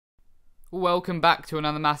Welcome back to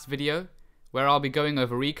another maths video where I'll be going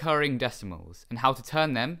over recurring decimals and how to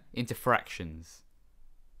turn them into fractions.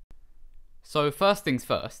 So first things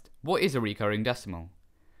first, what is a recurring decimal?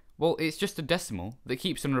 Well, it's just a decimal that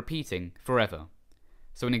keeps on repeating forever.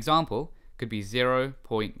 So an example could be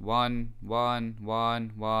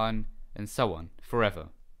 0.1111 and so on, forever.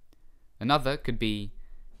 Another could be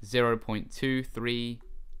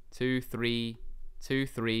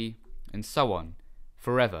 0.232323 and so on,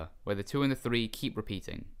 forever, where the 2 and the 3 keep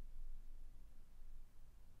repeating.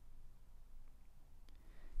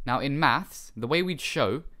 Now in maths, the way we'd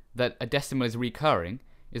show that a decimal is recurring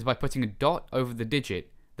is by putting a dot over the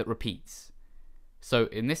digit that repeats. So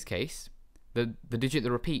in this case, the digit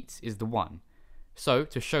that repeats is the 1. So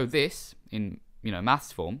to show this in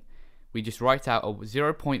maths form, we just write out a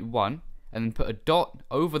 0.1 and then put a dot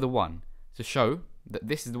over the 1 to show that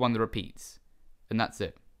this is the one that repeats. And that's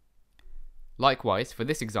it. Likewise, for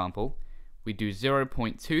this example, we do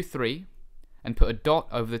 0.23 and put a dot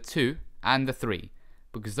over the 2 and the 3,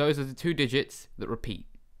 because those are the 2 digits that repeat.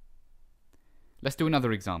 Let's do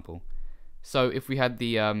another example. So if we had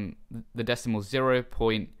the decimal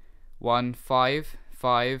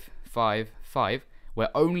 0.15555, where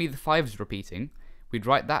only the 5 is repeating, we'd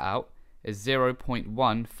write that out as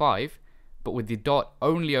 0.15, but with the dot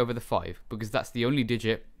only over the 5, because that's the only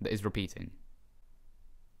digit that is repeating.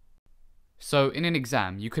 So in an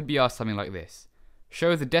exam, you could be asked something like this.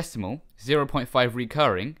 Show the decimal 0.5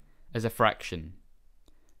 recurring as a fraction.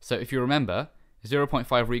 So if you remember,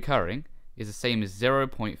 0.5 recurring is the same as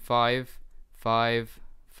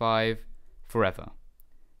 0.555 forever.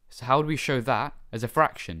 So how do we show that as a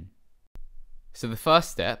fraction? So the first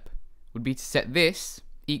step would be to set this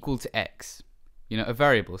equal to x, a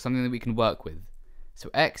variable, something that we can work with. So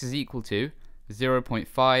x is equal to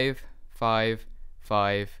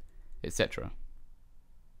 0.555, etc.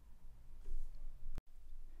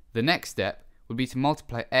 The next step would be to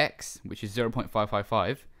multiply x, which is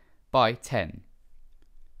 0.555, by 10.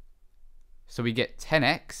 So we get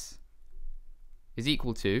 10x is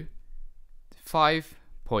equal to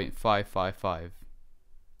 5.555,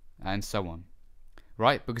 and so on.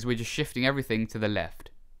 Right? Because we're just shifting everything to the left.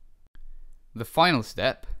 The final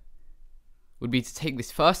step would be to take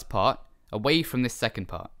this first part away from this second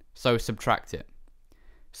part, so subtract it.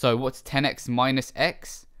 So what's 10x minus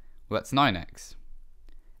x? Well, that's 9x.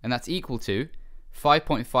 And that's equal to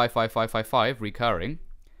 5.55555 recurring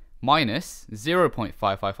minus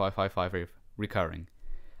 0.55555 recurring.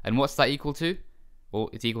 And what's that equal to? Well,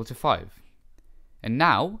 it's equal to 5. And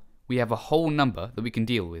now we have a whole number that we can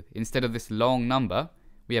deal with. Instead of this long number,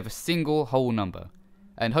 we have a single whole number.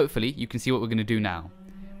 And hopefully you can see what we're going to do now.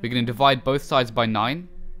 We're going to divide both sides by 9.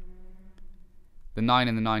 The 9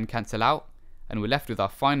 and the 9 cancel out. And we're left with our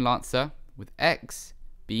final answer, with x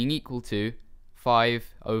being equal to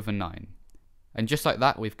 5 over 9. And just like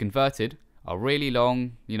that, we've converted a really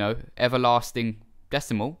long, everlasting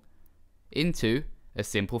decimal into a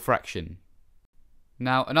simple fraction.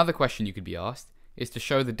 Now, another question you could be asked is to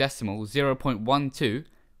show the decimal 0.12,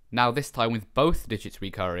 now this time with both digits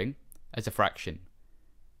recurring, as a fraction.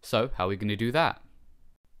 So, how are we going to do that?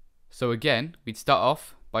 So again, we'd start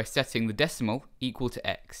off by setting the decimal equal to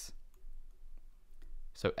x.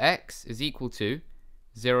 So x is equal to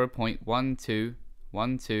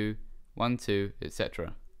 0.121212,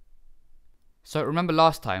 etc. So remember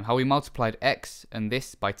last time how we multiplied x and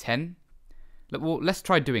this by 10? Well, let's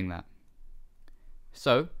try doing that.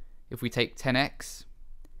 So if we take 10x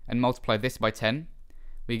and multiply this by 10,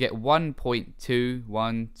 we get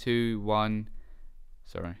 1.2121,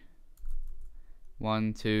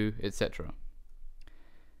 12, etc.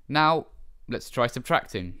 Now let's try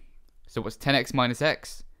subtracting. So what's 10x minus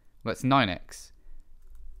x? Well, that's 9x.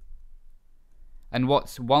 And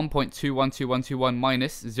what's 1.212121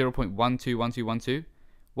 minus 0.121212?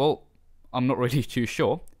 Well, I'm not really too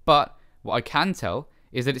sure, but what I can tell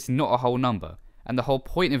is that it's not a whole number. And the whole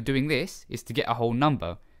point of doing this is to get a whole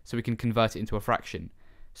number so we can convert it into a fraction.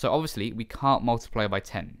 So obviously we can't multiply by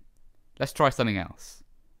 10. Let's try something else.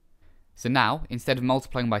 So now, instead of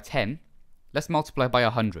multiplying by 10, let's multiply by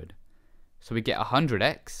 100. So we get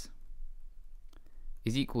 100x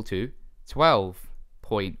is equal to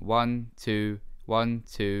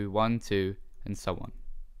 12.1212, and so on.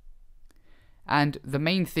 And the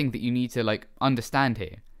main thing that you need to understand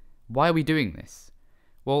here, why are we doing this?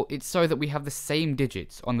 Well, it's so that we have the same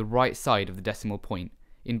digits on the right side of the decimal point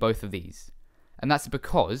in both of these. And that's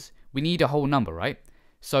because we need a whole number, right?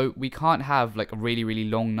 So we can't have a really, really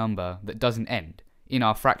long number that doesn't end in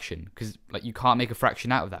our fraction, because you can't make a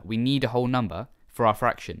fraction out of that. We need a whole number for our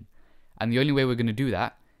fraction. And the only way we're going to do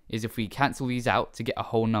that is if we cancel these out to get a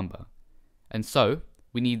whole number. And so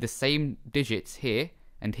we need the same digits here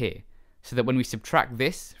and here, so that when we subtract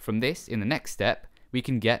this from this in the next step, we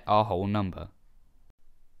can get our whole number.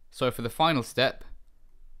 So for the final step,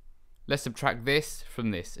 let's subtract this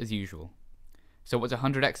from this as usual. So what's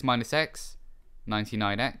 100x minus x?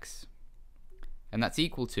 99x. And that's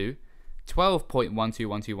equal to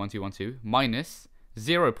 12.12121212 minus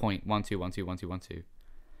 0.12121212.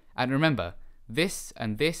 And remember, this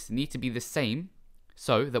and this need to be the same,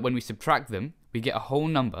 so that when we subtract them, we get a whole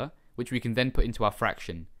number which we can then put into our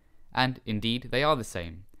fraction. And indeed, they are the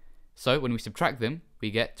same. So when we subtract them, we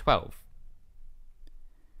get 12.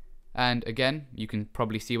 And again, you can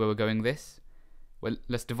probably see where we're going with this. Well,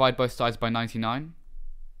 let's divide both sides by 99.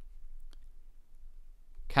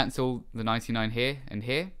 Cancel the 99 here and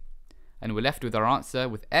here. And we're left with our answer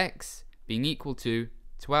with x being equal to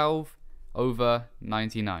 12 over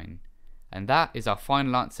 99. And that is our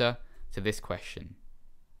final answer to this question.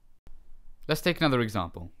 Let's take another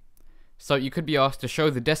example. So you could be asked to show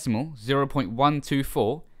the decimal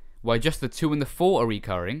 0.124 where just the 2 and the 4 are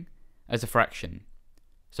recurring as a fraction.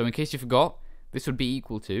 So in case you forgot, this would be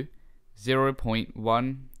equal to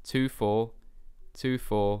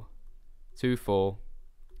 0.1242424,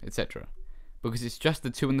 etc. because it's just the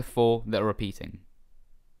 2 and the 4 that are repeating.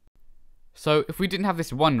 So if we didn't have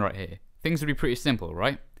this 1 right here, things would be pretty simple,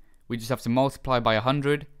 right? We just have to multiply by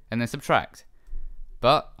 100 and then subtract.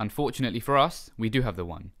 But unfortunately for us, we do have the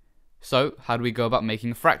 1. So how do we go about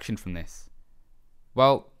making a fraction from this?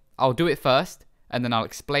 Well, I'll do it first and then I'll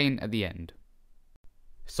explain at the end.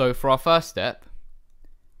 So for our first step,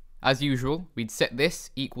 as usual, we'd set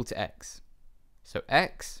this equal to x. So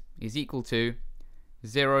x is equal to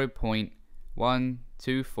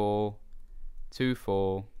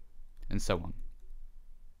 0.12424 and so on.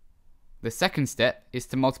 The second step is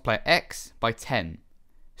to multiply x by 10.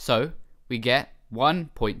 So we get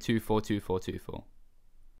 1.242424.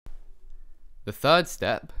 The third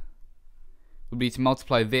step would be to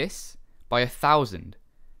multiply this by 1,000.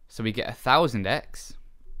 So we get 1,000x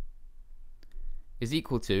is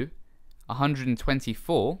equal to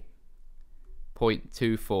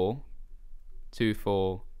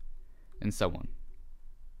 124.2424 and so on.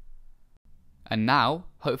 And now,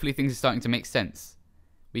 hopefully things are starting to make sense.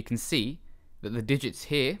 We can see that the digits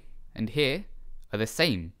here and here are the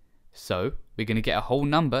same. So we're going to get a whole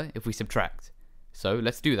number if we subtract. So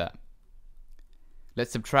let's do that.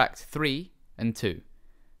 Let's subtract 3 and 2.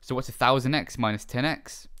 So what's 1000x minus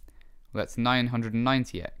 10x? Well, that's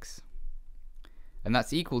 990x. And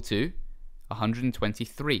that's equal to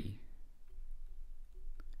 123.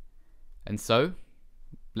 And so,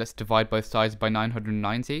 let's divide both sides by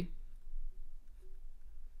 990.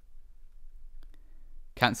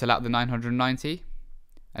 Cancel out the 990.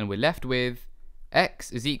 And we're left with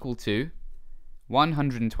x is equal to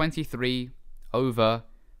 123 over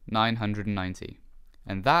 990.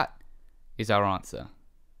 And that is our answer.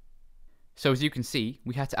 So as you can see,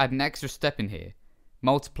 we had to add an extra step in here.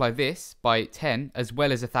 Multiply this by 10 as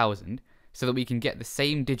well as 1,000 so that we can get the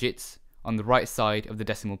same digits on the right side of the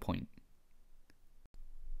decimal point.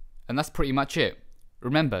 And that's pretty much it.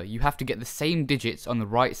 Remember, you have to get the same digits on the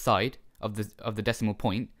right side of the decimal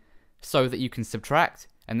point so that you can subtract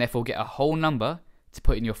and therefore get a whole number to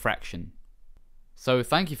put in your fraction. So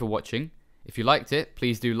thank you for watching. If you liked it,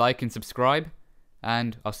 please do like and subscribe,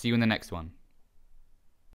 and I'll see you in the next one.